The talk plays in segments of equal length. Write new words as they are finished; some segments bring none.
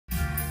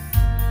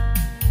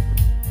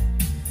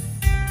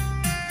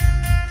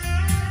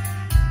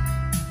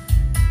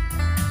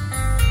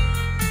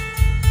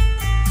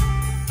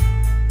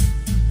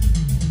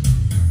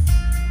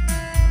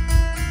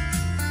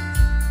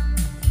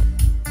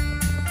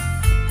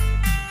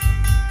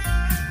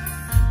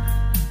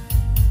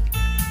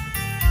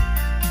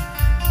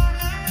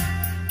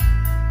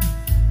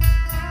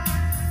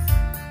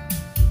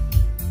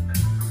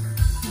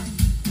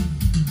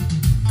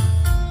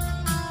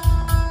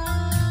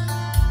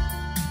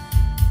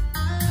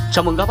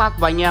Chào mừng các bác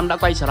và anh em đã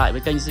quay trở lại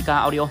với kênh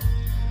JKAudio.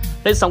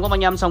 Lên sóng các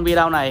anh em trong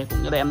video này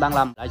cũng như là em đang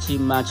làm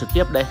livestream trực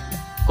tiếp đây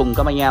cùng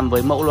các anh em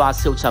với mẫu loa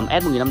siêu trầm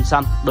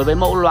S1500. Đối với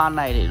mẫu loa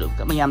này thì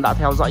các anh em đã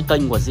theo dõi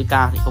kênh của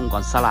JK thì không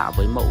còn xa lạ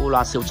với mẫu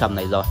loa siêu trầm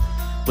này rồi.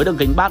 Với đường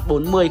kính bass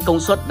 40, công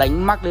suất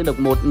đánh max lên được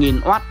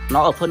 1000W,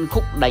 nó ở phân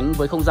khúc đánh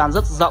với không gian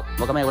rất rộng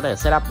và các anh em có thể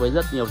setup với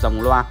rất nhiều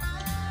dòng loa.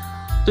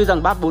 Tuy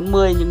rằng bass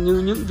 40 nhưng như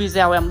những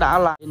video em đã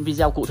làm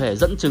video cụ thể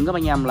dẫn chứng các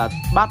anh em là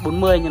bass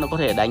 40 nhưng nó có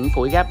thể đánh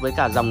phối ghép với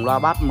cả dòng loa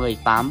bass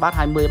 18, bass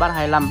 20, bass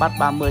 25, bass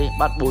 30,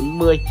 bass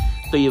 40.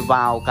 Tùy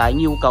vào cái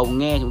nhu cầu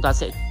nghe chúng ta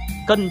sẽ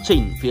cân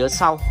chỉnh phía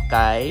sau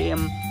cái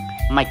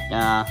mạch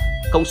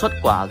công suất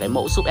của cái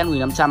mẫu sub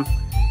S1500.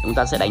 Chúng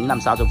ta sẽ đánh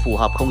làm sao cho phù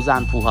hợp không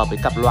gian, phù hợp với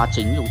cặp loa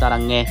chính chúng ta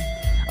đang nghe.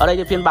 Ở đây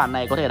thì phiên bản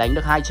này có thể đánh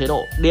được hai chế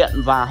độ điện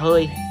và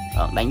hơi,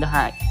 đánh được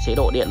hai chế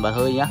độ điện và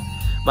hơi nhé.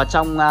 Và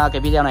trong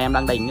cái video này em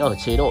đang đánh ở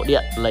chế độ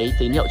điện, lấy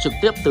tín hiệu trực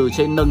tiếp từ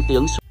trên nâng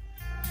tiếng xuống.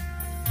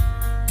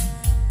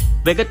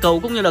 Về kết cấu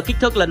cũng như là kích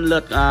thước lần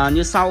lượt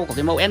như sau của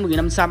cái mẫu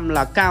S1500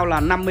 là cao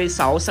là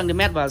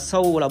 56cm và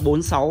sâu là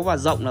 46 và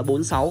rộng là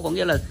 46. Có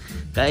nghĩa là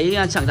cái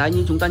trạng thái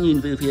như chúng ta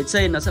nhìn từ phía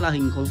trên nó sẽ là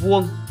hình khối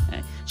vuông.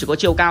 Chỉ có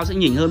chiều cao sẽ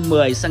nhỉnh hơn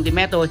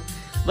 10cm thôi.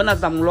 Vẫn là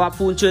dòng loa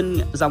full chuyên,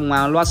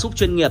 dòng loa sub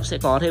chuyên nghiệp sẽ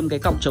có thêm cái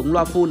cọc chống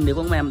loa full. Nếu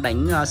các em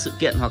đánh sự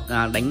kiện hoặc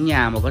đánh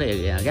nhà mà có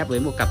thể ghép với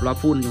một cặp loa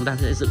full, chúng ta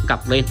sẽ dựng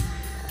cọc lên.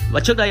 Và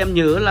trước đây em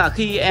nhớ là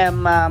khi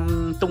em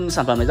tung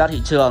sản phẩm này ra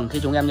thị trường, khi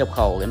chúng em nhập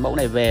khẩu cái mẫu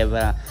này về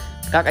và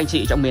các anh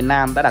chị trong miền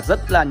Nam đã đặt rất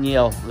là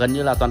nhiều, gần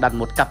như là toàn đặt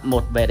một cặp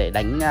một về để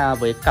đánh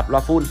với cặp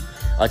loa full.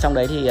 Ở trong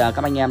đấy thì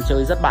các anh em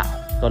chơi rất bạo.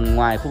 Còn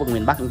ngoài khu vực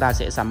miền Bắc chúng ta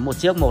sẽ sắm một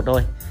chiếc một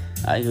thôi.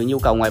 Đấy, nhu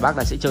cầu ngoài Bắc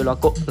là sẽ chơi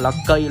loa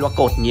cây, loa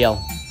cột nhiều.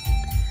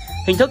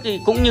 Hình thức thì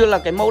cũng như là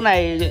cái mẫu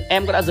này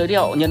em cũng đã giới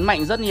thiệu nhấn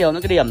mạnh rất nhiều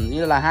những cái điểm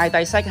như là hai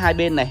tay xách hai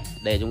bên này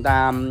để chúng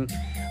ta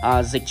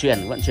dịch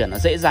chuyển, vận chuyển nó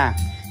dễ dàng.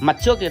 Mặt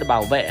trước thì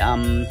bảo vệ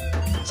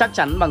chắc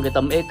chắn bằng cái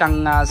tấm ê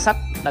căng sắt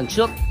đằng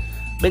trước.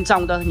 Bên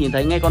trong ta nhìn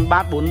thấy ngay con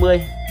bass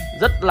 40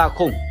 rất là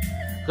khủng,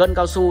 gân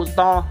cao su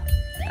to.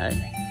 Đấy.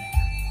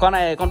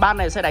 Con bass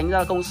này sẽ đánh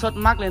ra công suất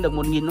max lên được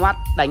 1000W,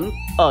 đánh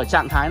ở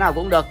trạng thái nào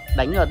cũng được,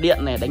 đánh ở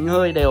điện này, đánh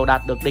hơi đều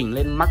đạt được đỉnh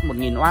lên max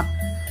 1000W.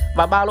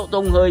 Và 3 lỗ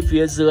thông hơi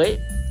phía dưới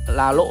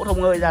là lỗ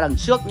thông hơi ra đằng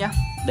trước nhé,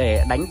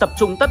 để đánh tập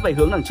trung tất về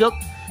hướng đằng trước.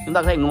 Chúng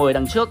ta có thể ngồi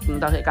đằng trước, chúng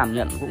ta sẽ cảm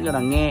nhận cũng như là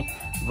nghe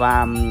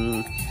và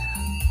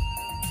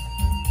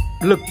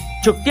lực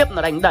trực tiếp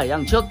nó đánh đẩy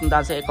đằng trước, chúng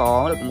ta sẽ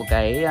có được một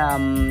cái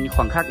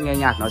khoảng khắc nghe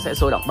nhạc nó sẽ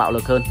sôi động bạo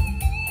lực hơn.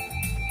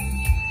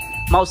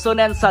 Màu sơn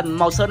đen sần,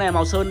 màu sơn này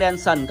màu sơn đen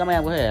sần, các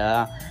em có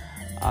thể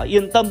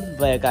yên tâm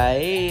về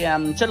cái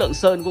chất lượng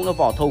sơn cũng như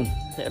vỏ thùng.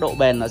 Thế độ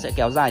bền nó sẽ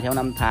kéo dài theo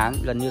 5 tháng,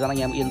 gần như các anh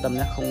em yên tâm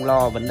nhé, không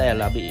lo vấn đề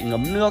là bị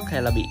ngấm nước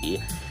hay là bị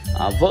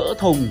vỡ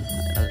thùng,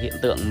 hiện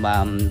tượng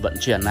mà vận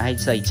chuyển là hay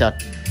xây chật,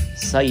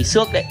 xây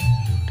xước đấy.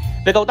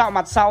 Về cấu tạo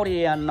mặt sau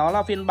thì nó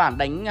là phiên bản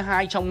đánh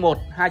 2 trong 1.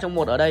 2 trong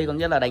 1 ở đây có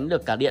nghĩa là đánh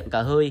được cả điện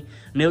cả hơi.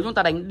 Nếu chúng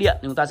ta đánh điện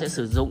thì chúng ta sẽ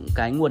sử dụng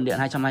cái nguồn điện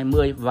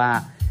 220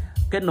 và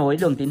kết nối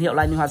đường tín hiệu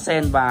line hoa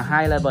sen và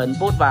 2 level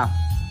input vào.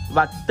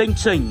 Và tinh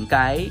chỉnh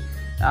cái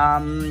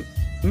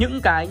những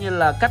cái như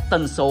là cắt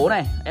tần số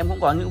này, em cũng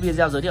có những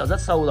video giới thiệu rất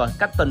sâu rồi.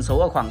 Cắt tần số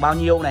ở khoảng bao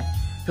nhiêu này.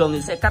 Thường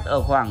thì sẽ cắt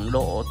ở khoảng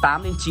độ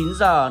 8 đến 9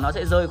 giờ, nó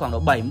sẽ rơi khoảng độ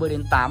 70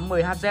 đến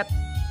 80 Hz.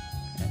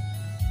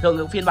 Thường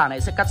cái phiên bản này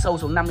sẽ cắt sâu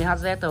xuống 50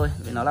 Hz thôi,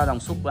 vì nó là dòng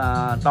sub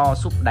to,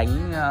 sub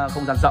đánh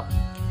không gian rộng.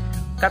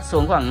 Cắt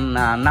xuống khoảng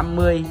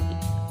 50.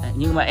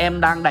 Nhưng mà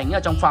em đang đánh ở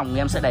trong phòng,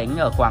 em sẽ đánh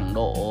ở khoảng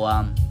độ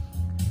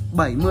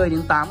 70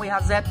 đến 80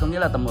 Hz, có nghĩa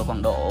là tầm ở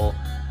khoảng độ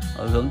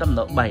hướng tầm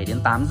độ 7 đến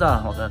 8 giờ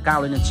hoặc là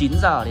cao lên đến 9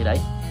 giờ thì đấy.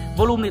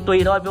 Volume thì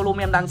tùy thôi,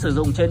 volume em đang sử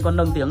dụng trên con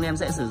nâng tiếng thì em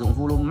sẽ sử dụng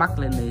volume max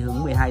lên đến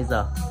hướng 12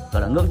 giờ,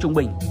 gọi là ngưỡng trung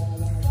bình.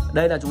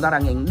 Đây là chúng ta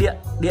đang đánh điện,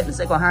 điện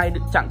sẽ có hai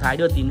trạng thái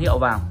đưa tín hiệu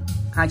vào,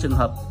 hai trường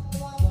hợp.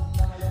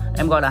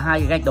 Em gọi là hai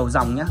cái gạch đầu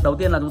dòng nhé. Đầu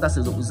tiên là chúng ta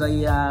sử dụng dây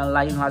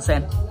line hoa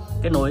sen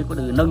kết nối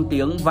từ nâng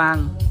tiếng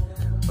vang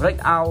break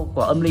out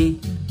của âm ly.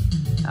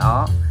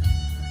 Đó.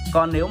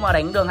 Còn nếu mà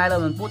đánh đường 2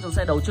 level input chúng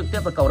sẽ đấu trực tiếp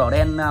vào cầu đỏ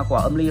đen của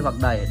âm ly hoặc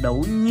đẩy,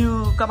 đấu như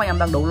các anh em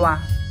đang đấu loa.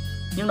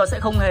 Nhưng nó sẽ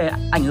không hề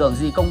ảnh hưởng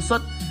gì công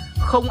suất,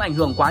 không ảnh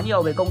hưởng quá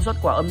nhiều về công suất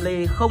của âm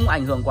ly, không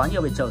ảnh hưởng quá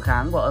nhiều về trở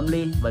kháng của âm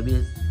ly, bởi vì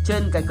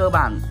trên cái cơ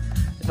bản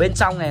bên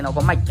trong này nó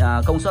có mạch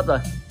công suất rồi.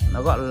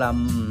 Nó gọi là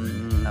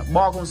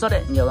bo công suất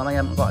ấy, nhiều các anh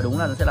em gọi đúng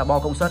là nó sẽ là bo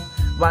công suất.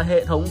 Và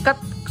hệ thống cắt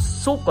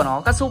sub của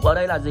nó, cắt sub ở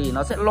đây là gì?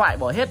 Nó sẽ loại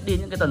bỏ hết đi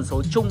những cái tần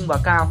số trung và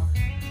cao,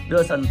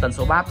 đưa tần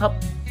số bass thấp,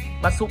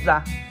 bass sub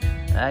ra.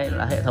 Đây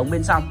là hệ thống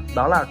bên trong,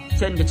 đó là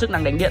trên cái chức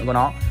năng đánh điện của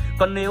nó.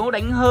 Còn nếu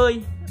đánh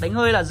hơi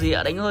là gì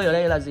ạ? Đánh hơi ở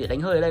đây là gì?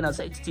 Đánh hơi ở đây nó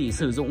sẽ chỉ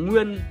sử dụng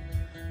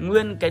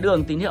nguyên cái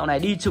đường tín hiệu này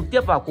đi trực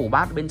tiếp vào củ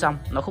bass bên trong,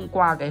 nó không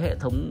qua cái hệ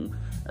thống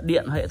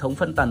điện, hệ thống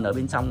phân tần ở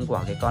bên trong của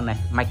cái con này,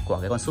 mạch của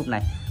cái con sub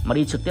này, mà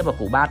đi trực tiếp vào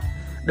củ bass.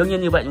 Đương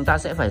nhiên như vậy chúng ta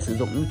sẽ phải sử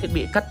dụng những thiết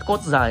bị cắt cốt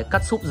rời,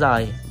 cắt sub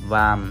rời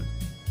và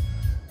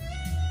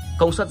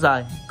công suất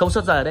rời. Công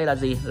suất rời ở đây là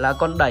gì? Là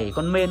con đẩy,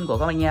 con main của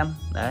các anh em.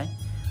 Đấy.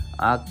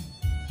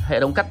 Hệ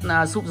thống cắt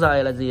súp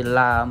rời là gì?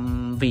 Là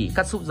vỉ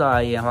cắt súp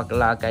rời hoặc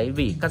là cái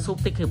vỉ cắt súp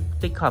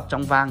tích hợp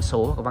trong vang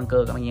số hoặc vang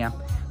cơ các anh em.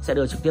 Sẽ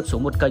đưa trực tiếp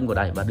xuống một kênh của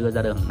đẩy và đưa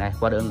ra đường này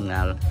qua đường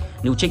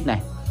New Trích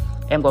này.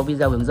 Em có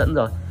video hướng dẫn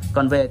rồi.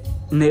 Còn về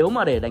nếu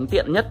mà để đánh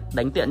tiện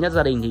nhất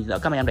gia đình thì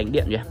các em đánh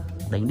điện nhé.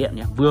 Đánh điện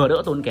nhé, vừa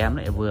đỡ tốn kém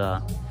lại vừa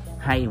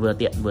hay, vừa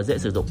tiện, vừa dễ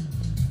sử dụng.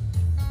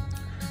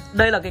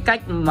 Đây là cái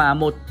cách mà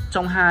một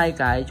trong hai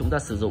cái chúng ta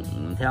sử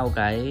dụng theo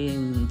cái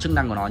chức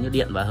năng của nó như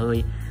điện và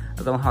hơi.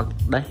 Hoặc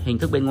đây, hình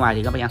thức bên ngoài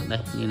thì các bạn em đây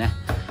như này.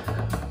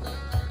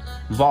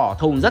 Vỏ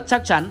thùng rất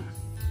chắc chắn.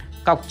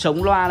 Cọc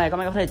chống loa này các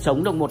bạn có thể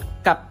chống được một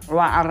cặp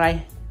loa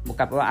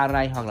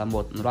array, hoặc là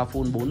một loa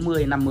full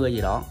 40 50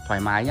 gì đó, thoải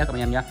mái nhá các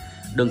bạn em nhá.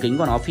 Đường kính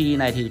của nó phi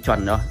này thì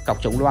chuẩn rồi, cọc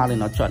chống loa thì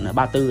nó chuẩn là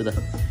 34 rồi.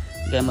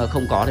 Các em mà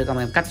không có thì các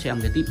em cắt cho em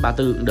cái tip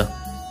 34 cũng được.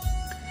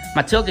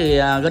 Mặt trước thì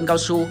gân cao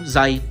su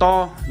dày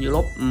to như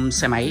lốp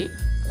xe máy,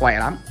 khỏe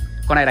lắm.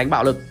 Con này đánh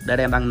bạo lực. Đây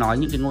em đang nói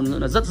những cái ngôn ngữ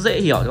nó rất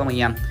dễ hiểu cho các anh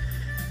em.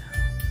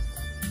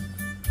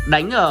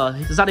 Đánh ở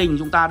gia đình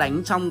chúng ta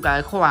đánh trong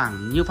cái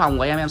khoảng như phòng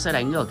của em sẽ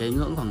đánh ở cái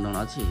ngưỡng khoảng độ,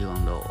 nó chỉ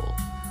khoảng độ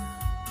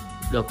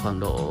được khoảng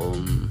độ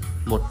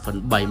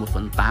 1/7,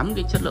 1/8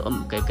 cái chất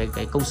lượng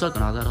cái công suất của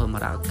nó ra thôi mà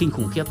đã kinh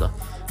khủng khiếp rồi.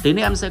 Tí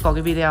nữa em sẽ có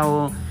cái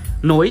video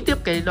nối tiếp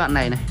cái đoạn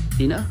này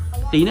tí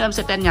nữa em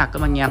sẽ test nhạc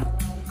các anh em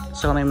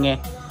cho các em nghe.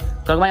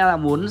 Còn các bạn là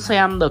muốn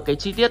xem được cái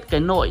chi tiết, cái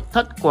nội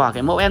thất của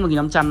cái mẫu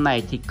S1500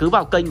 này thì cứ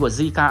vào kênh của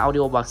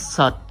JKAudio và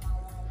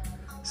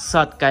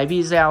search cái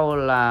video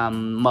là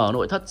mở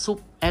nội thất súp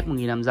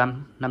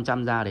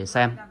S1500 ra để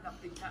xem.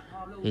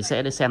 Thì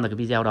sẽ để xem được cái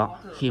video đó.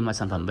 Khi mà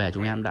sản phẩm về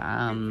chúng em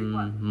đã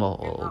mổ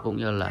cũng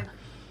như là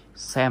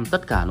xem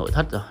tất cả nội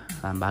thất rồi,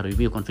 làm bài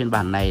review. Còn phiên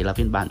bản này là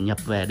phiên bản nhập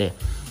về để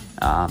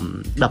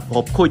đập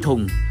hộp khôi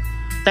thùng,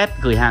 test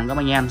gửi hàng các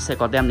anh em, sẽ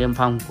có tem niêm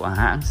phong của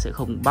hãng, sẽ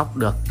không bóc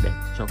được để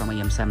cho các anh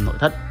em xem nội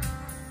thất.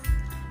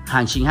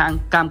 Hàng chính hãng,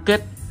 cam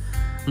kết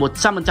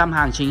 100%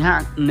 hàng chính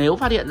hãng. Nếu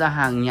phát hiện ra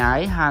hàng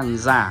nhái, hàng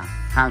giả,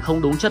 hàng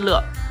không đúng chất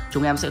lượng,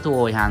 chúng em sẽ thu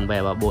hồi hàng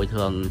về và bồi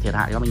thường thiệt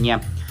hại cho các anh em.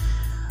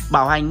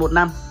 Bảo hành 1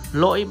 năm,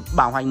 lỗi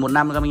bảo hành 1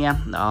 năm các anh em.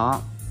 Đó,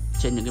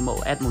 trên những cái mẫu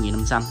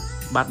S1500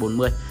 Bass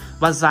 40.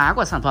 Và giá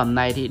của sản phẩm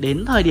này thì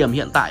đến thời điểm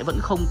hiện tại vẫn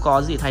không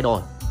có gì thay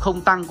đổi,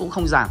 không tăng cũng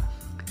không giảm.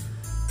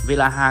 Vì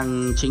là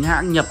hàng chính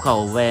hãng nhập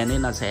khẩu về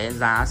nên là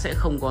giá sẽ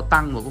không có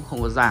tăng và cũng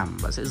không có giảm,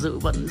 và sẽ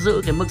vẫn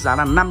giữ cái mức giá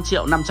là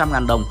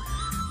 5.500.000 đồng.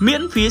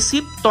 Miễn phí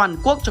ship toàn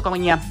quốc cho các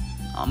anh em.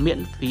 Đó,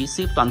 miễn phí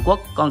ship toàn quốc.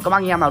 Còn các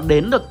anh em nào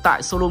đến được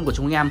tại showroom của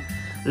chúng em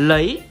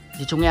lấy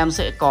thì chúng em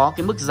sẽ có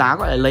cái mức giá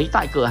gọi là lấy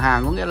tại cửa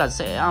hàng, có nghĩa là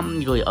sẽ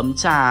gửi ấm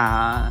trà,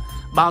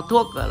 bao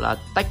thuốc, gọi là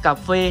tách cà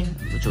phê,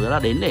 chủ yếu là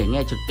đến để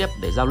nghe trực tiếp,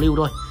 để giao lưu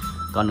thôi.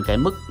 Còn cái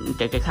mức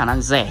cái khả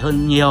năng rẻ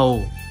hơn nhiều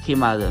khi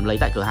mà lấy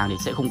tại cửa hàng thì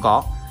sẽ không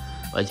có.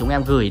 Bởi chúng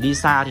em gửi đi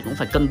xa thì cũng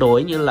phải cân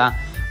đối, như là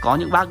có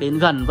những bác đến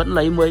gần vẫn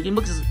lấy mới cái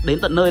mức, đến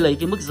tận nơi lấy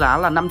cái mức giá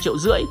là 5,5 triệu,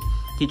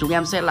 thì chúng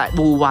em sẽ lại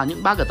bù vào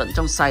những bác ở tận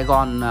trong Sài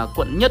Gòn,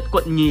 quận Nhất,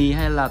 quận Nhì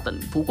hay là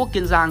tận Phú Quốc,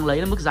 Kiên Giang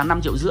lấy mức giá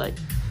 5,5 triệu.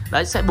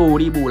 Đấy, sẽ bù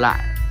đi bù lại.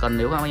 Còn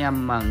nếu các anh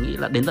em mà nghĩ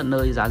là đến tận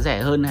nơi giá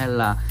rẻ hơn, hay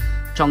là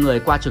cho người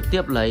qua trực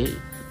tiếp lấy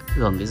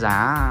hưởng cái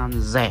giá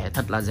rẻ,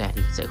 thật là rẻ,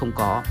 thì sẽ không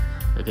có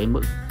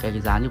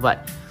cái giá như vậy.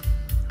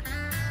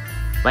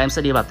 Và em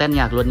sẽ đi vào test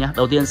nhạc luôn nhé.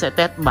 Đầu tiên sẽ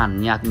test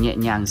bản nhạc nhẹ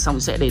nhàng, xong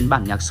sẽ đến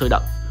bản nhạc sôi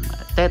động.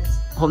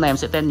 Hôm nay em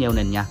sẽ test nhiều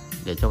nền nhạc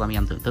để cho các anh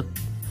em thưởng thức.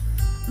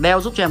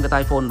 Đeo giúp cho em cái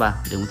tai phone vào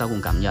để chúng ta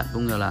cùng cảm nhận,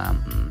 cũng như là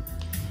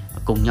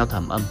cùng nhau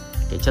thẩm âm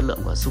cái chất lượng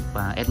của súp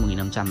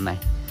S1500 này.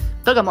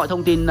 Tất cả mọi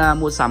thông tin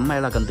mua sắm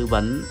hay là cần tư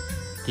vấn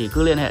thì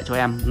cứ liên hệ cho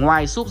em.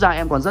 Ngoài súp ra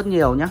em còn rất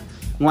nhiều nhé.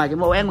 Ngoài cái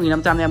mẫu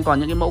S1500 em còn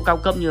những cái mẫu cao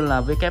cấp như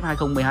là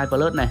WK2012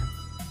 Plus này,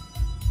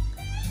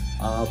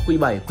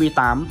 Q7,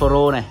 Q8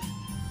 Pro này,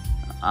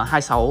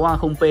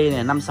 260p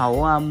này,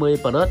 5610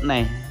 Plus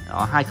này,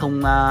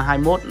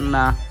 2021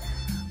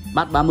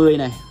 Bass 30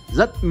 này.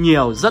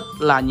 Rất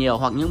là nhiều.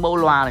 Hoặc những mẫu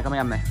loa này các anh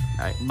em này.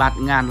 Đấy, bạt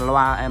ngàn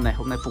loa em này.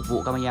 Hôm nay phục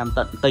vụ các anh em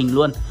tận tình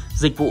luôn.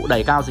 Dịch vụ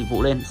đẩy cao dịch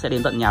vụ lên, sẽ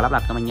đến tận nhà lắp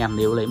đặt các anh em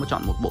nếu lấy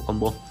chọn một bộ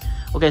combo.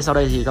 Ok, sau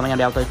đây thì các anh em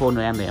đeo tai phone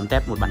rồi em để em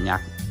test một bản nhạc.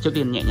 Trước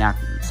tiên nhẹ nhạc,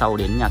 sau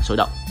đến nhạc sôi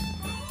động.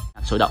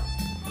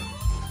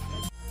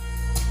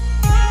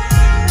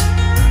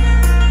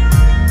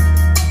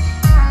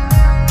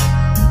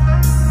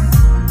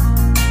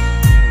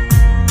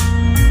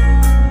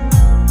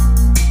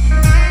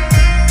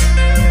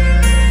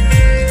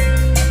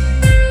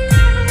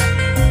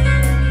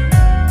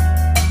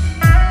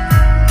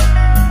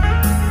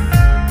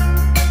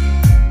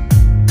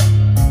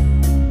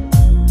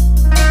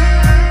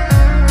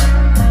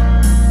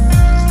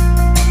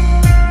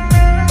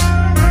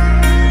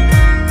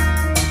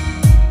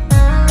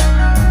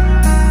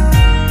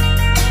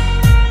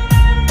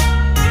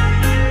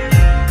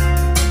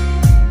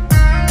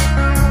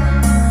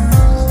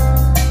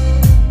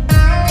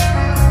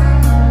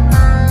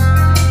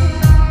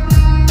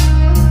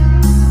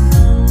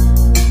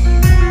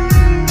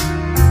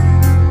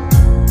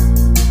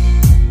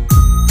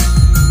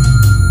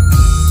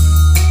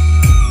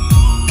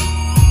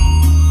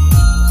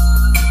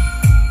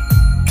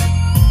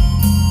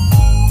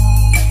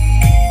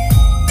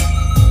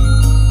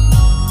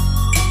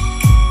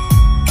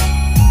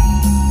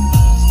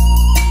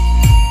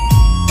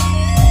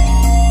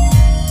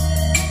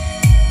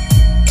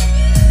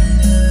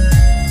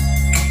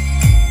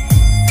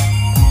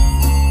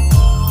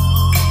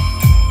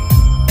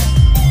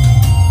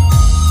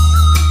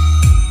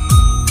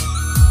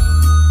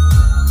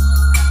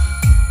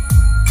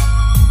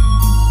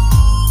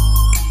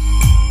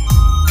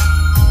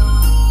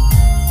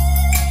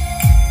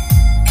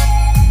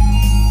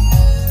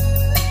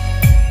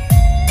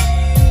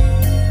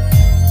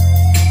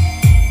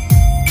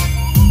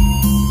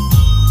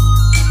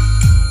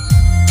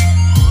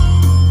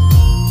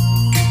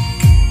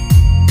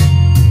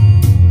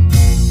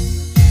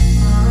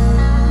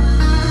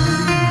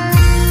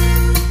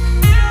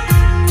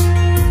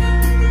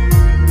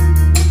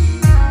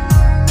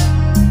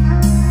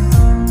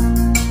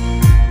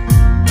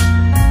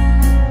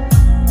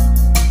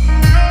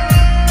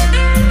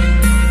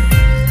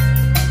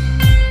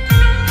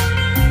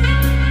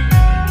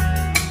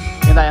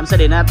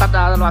 đến tắt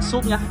loa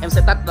súp nhá. Em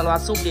sẽ tắt loa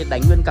súp để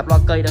đánh nguyên cặp loa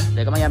cây đây,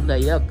 để các anh em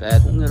thấy được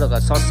cũng như là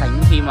so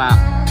sánh khi mà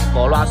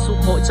có loa súp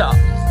hỗ trợ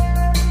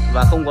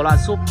và không có loa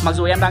súp. Mặc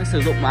dù em đang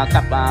sử dụng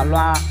cặp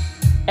loa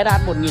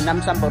SH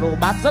 1500 Pro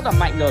bass rất là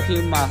mạnh rồi, khi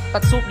mà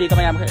tắt súp đi các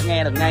anh em sẽ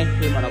nghe được ngay,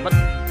 khi mà nó vẫn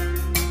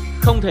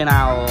không thể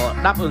nào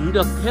đáp ứng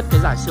được hết cái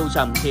giải siêu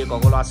trầm khi có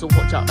loa súp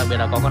hỗ trợ, đặc biệt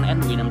là có con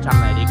S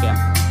 1500 này đi kèm.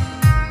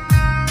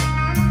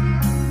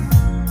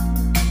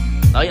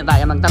 Đó, hiện tại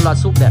em đang tắt loa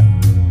súp đây.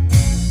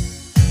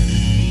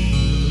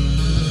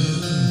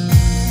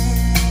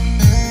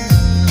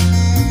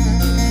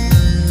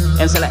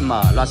 Em sẽ lại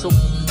mở loa súp.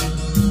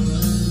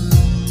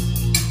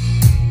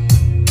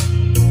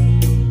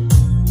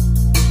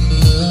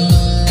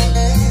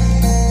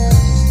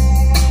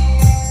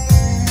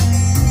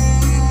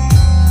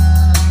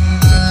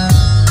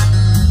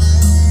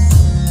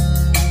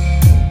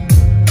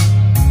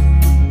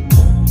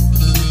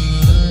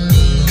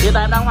 Hiện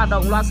tại em đang hoạt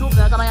động loa súp,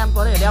 các anh em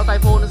có thể đeo tai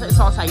phone, nó sẽ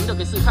so sánh được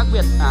cái sự khác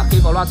biệt khi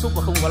có loa súp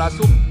và không có loa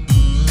súp.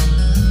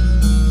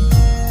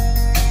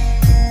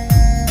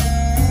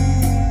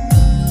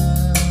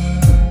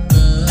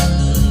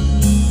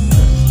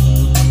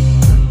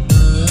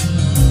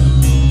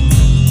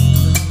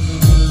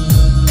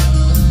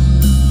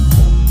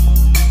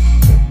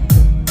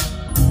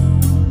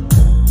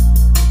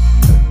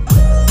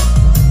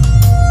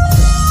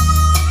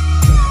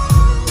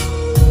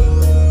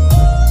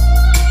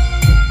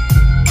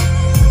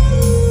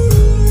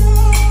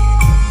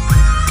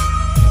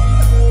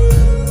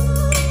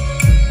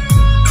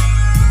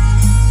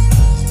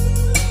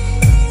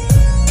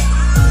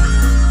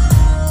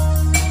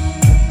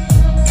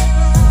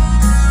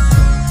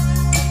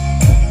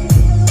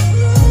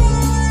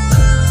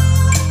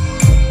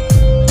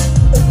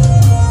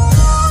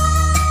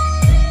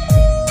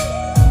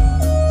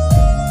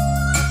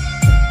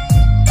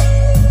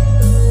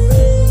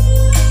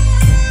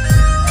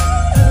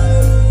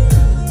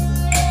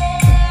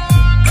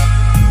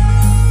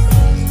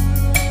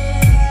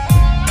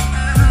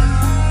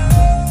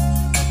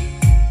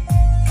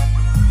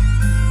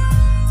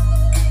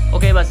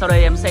 Sau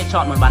đây em sẽ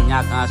chọn một bản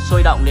nhạc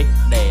sôi động đi,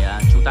 để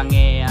chúng ta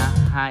nghe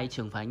hai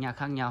trường phái nhạc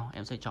khác nhau.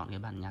 Em sẽ chọn cái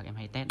bản nhạc em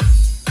hay test.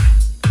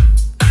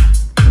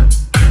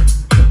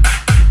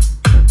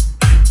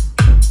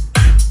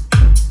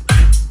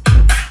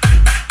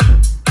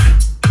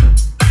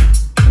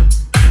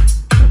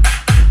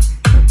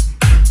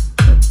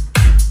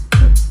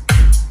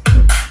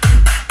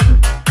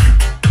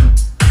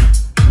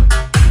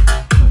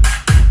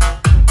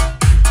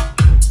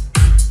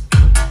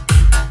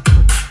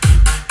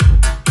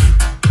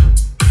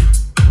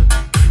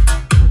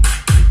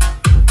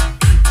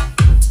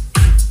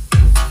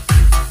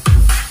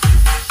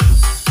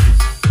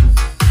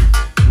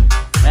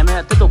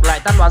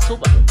 Tắt loa súp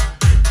ạ.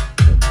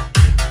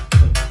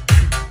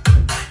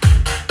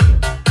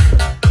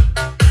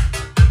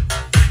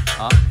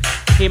 Đó.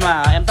 Khi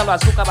mà em tắt loa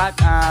súp, các bác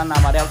nào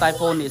mà đeo tai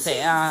phone thì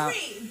sẽ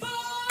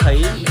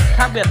thấy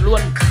khác biệt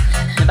luôn.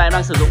 Hiện tại em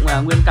đang sử dụng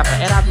nguyên cặp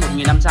SH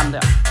 1500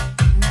 thôi ạ.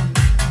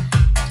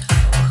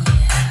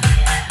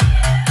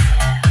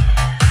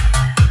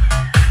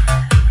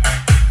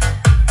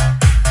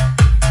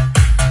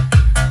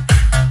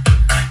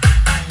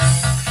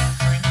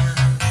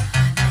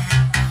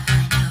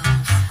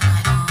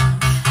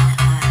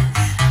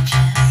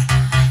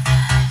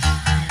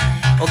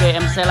 Ok,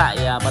 em sẽ lại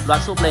bật loa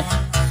súp lên.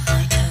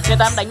 Hiện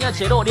tại em đánh ở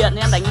chế độ điện,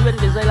 em đánh nguyên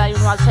cái dây lay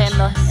hoa sen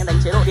thôi. Em đánh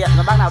chế độ điện,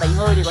 và bác nào đánh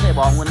hơi thì có thể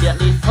bỏ nguồn điện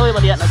đi. Hơi và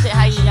điện nó sẽ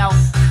hay như nhau.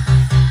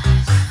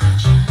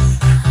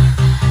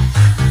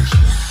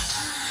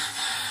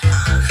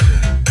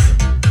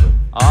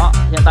 Đó,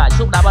 hiện tại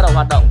Chúc đã bắt đầu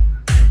hoạt động.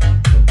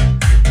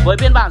 Với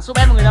phiên bản súp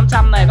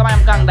S1500 này, các bạn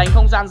em càng đánh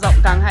không gian rộng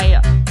càng hay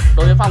ạ.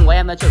 Đối với phòng của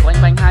em nó chỉ quanh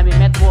quanh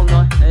 20m²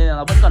 thôi, nên là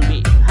nó vẫn còn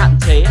bị hạn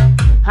chế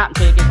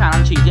cái khả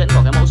năng trình diễn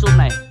của cái mẫu súp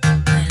này.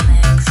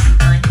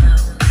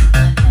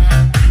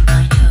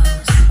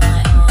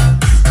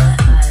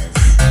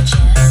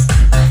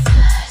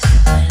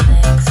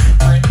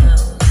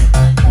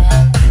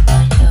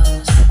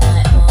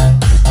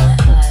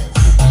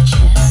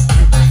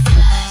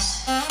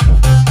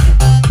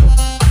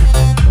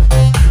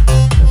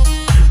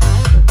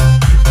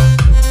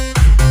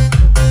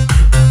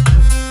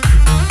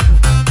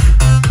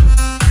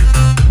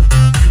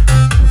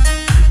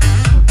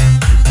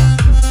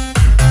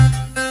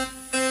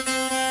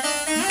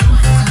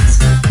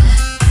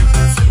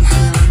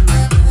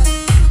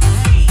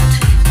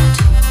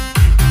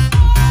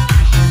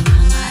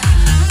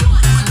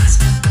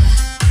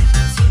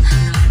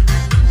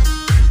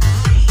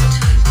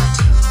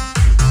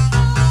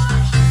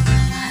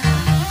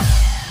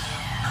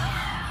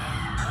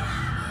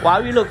 Quá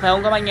uy lực phải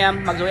không các anh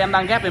em? Mặc dù em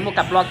đang ghép với một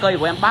cặp loa cây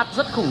của em bass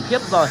rất khủng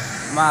khiếp rồi,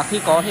 mà khi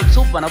có thêm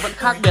súp và nó vẫn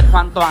khác biệt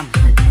hoàn toàn.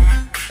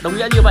 Đồng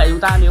nghĩa như vậy, chúng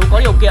ta nếu có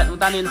điều kiện chúng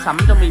ta nên sắm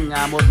cho mình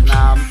một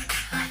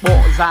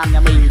bộ dàn nhà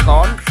mình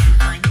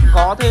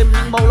có thêm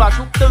những mẫu loa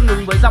súp tương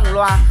ứng với dòng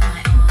loa.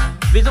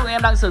 Ví dụ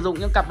em đang sử dụng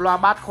những cặp loa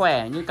bass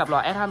khỏe như cặp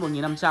loa SH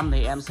 1500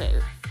 thì em sẽ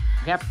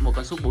ghép một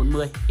con súp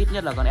 40, ít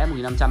nhất là con S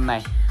 1500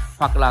 này,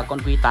 hoặc là con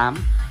Q8,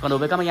 Còn đối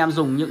với các anh em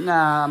dùng những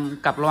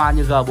cặp loa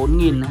như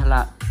G4000 hay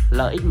là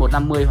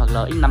LX150 hoặc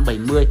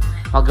LX570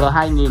 hoặc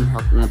G2000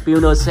 hoặc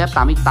Pioneer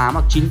CF88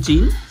 hoặc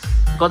 99,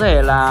 có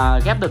thể là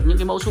ghép được những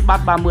cái mẫu sub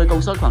bass 30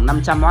 công suất khoảng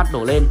 500W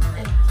đổ lên.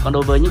 Còn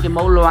đối với những cái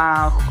mẫu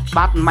loa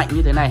bass mạnh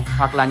như thế này,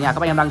 hoặc là nhà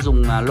các anh em đang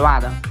dùng loa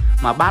đó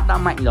mà bass đã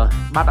mạnh rồi,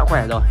 bass đã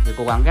khỏe rồi, thì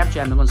cố gắng ghép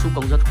cho em những con sub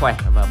công suất khỏe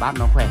và bass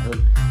nó khỏe hơn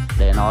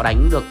để nó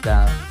đánh được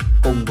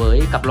cùng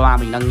với cặp loa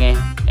mình đang nghe.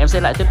 Em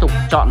sẽ lại tiếp tục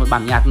chọn một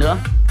bản nhạc nữa.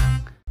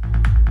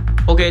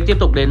 Ok, tiếp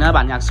tục đến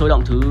bản nhạc sôi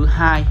động thứ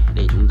 2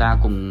 để chúng ta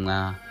cùng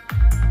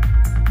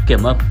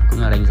kiểm âm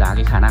cũng là đánh giá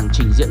cái khả năng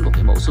trình diễn của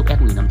cái mẫu sub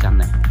S1500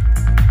 này.